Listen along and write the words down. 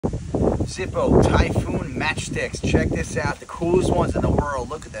Zippo Typhoon Match Sticks. Check this out, the coolest ones in the world.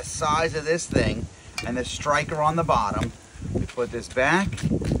 Look at the size of this thing and the striker on the bottom. We put this back,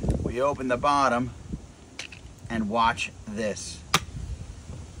 we open the bottom, and watch this.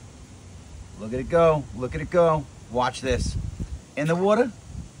 Look at it go, look at it go. Watch this. In the water,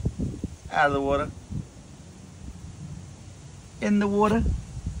 out of the water. In the water,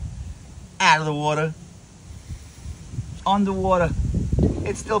 out of the water. Underwater.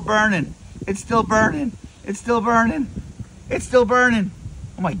 It's still burning. It's still burning. It's still burning. It's still burning.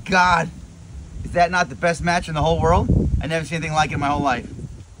 Oh my God. Is that not the best match in the whole world? I never seen anything like it in my whole life.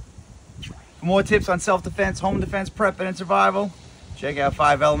 For more tips on self-defense, home defense, prep, and survival, check out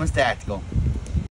 5 Elements Tactical.